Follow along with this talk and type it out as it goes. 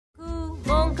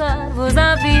vos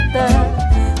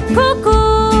invite.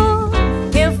 Coucou,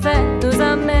 bien fait, nous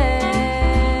amène.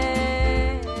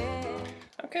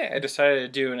 Okay, I decided to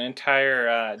do an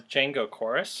entire Django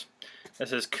chorus.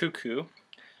 This is Cuckoo.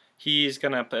 He's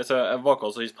gonna, it's a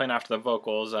vocal, so he's playing after the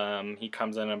vocals. He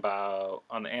comes in about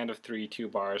on the end of 3 2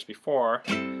 bars before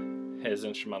his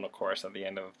instrumental chorus at the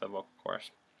end of the vocal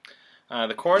chorus.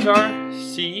 The chords are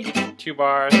C, 2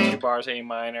 bars, A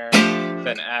minor,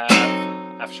 then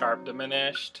F sharp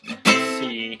diminished,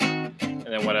 C, and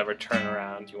then whatever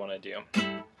turnaround you want to do.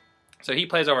 So he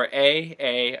plays over A,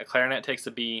 a clarinet takes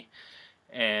the B,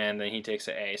 and then he takes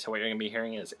the A. So what you're going to be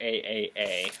hearing is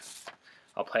A.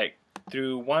 I'll play it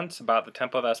through once, about the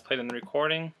tempo that's played in the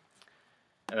recording,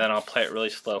 and then I'll play it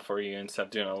really slow for you instead of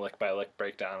doing a lick by lick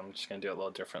breakdown. I'm just going to do it a little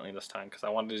differently this time because I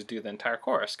wanted to do the entire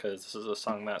chorus because this is a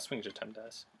song that Swing Jam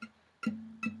does.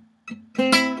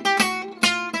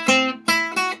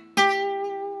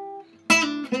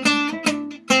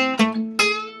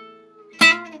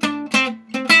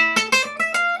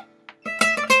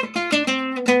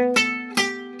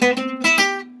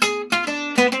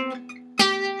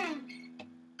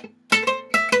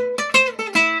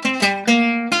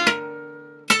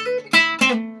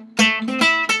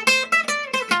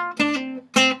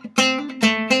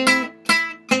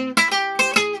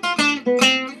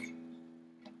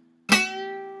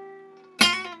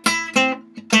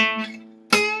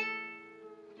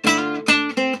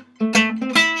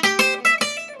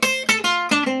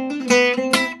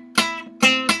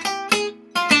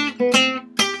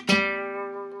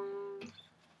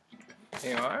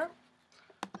 Here you are.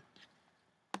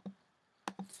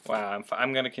 Wow,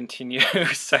 I'm going to continue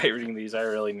sight reading these. I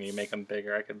really need to make them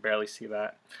bigger. I could barely see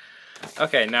that.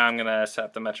 Okay, now I'm going to set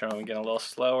up the metronome and get a little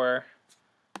slower.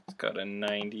 Let's go to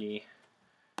 90.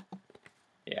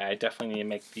 Yeah, I definitely need to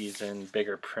make these in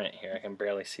bigger print here. I can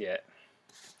barely see it.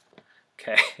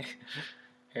 Okay,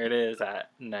 here it is at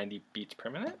 90 beats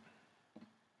per minute.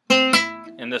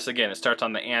 And this again, it starts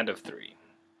on the and of 3.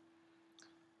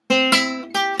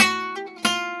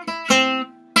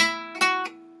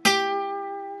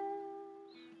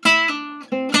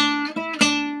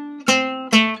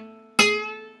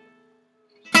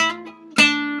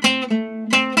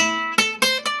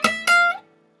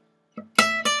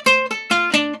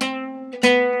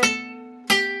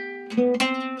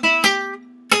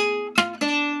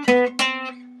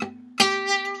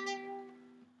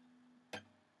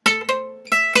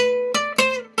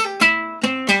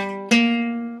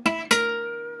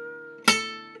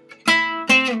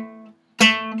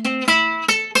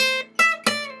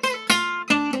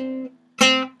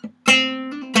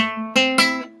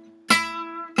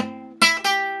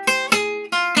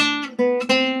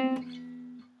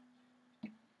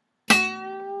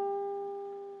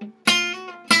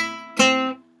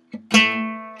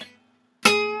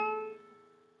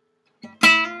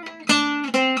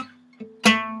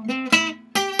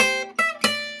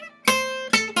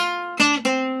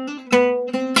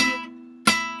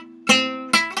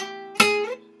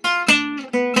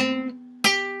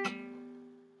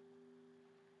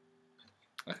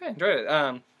 Okay, enjoyed it.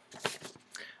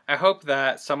 I hope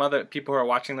that some other people who are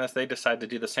watching this, they decide to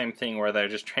do the same thing where they're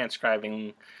just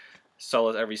transcribing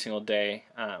solos every single day,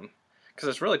 because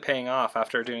it's really paying off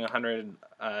after doing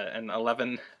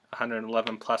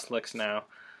 111 plus licks now.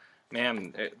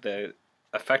 Man, the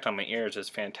effect on my ears is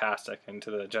fantastic, and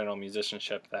to the general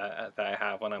musicianship that I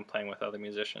have when I'm playing with other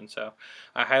musicians. So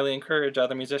I highly encourage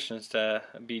other musicians to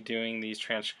be doing these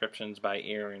transcriptions by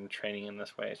ear and training in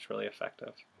this way. It's really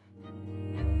effective.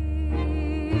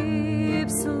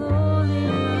 Slow.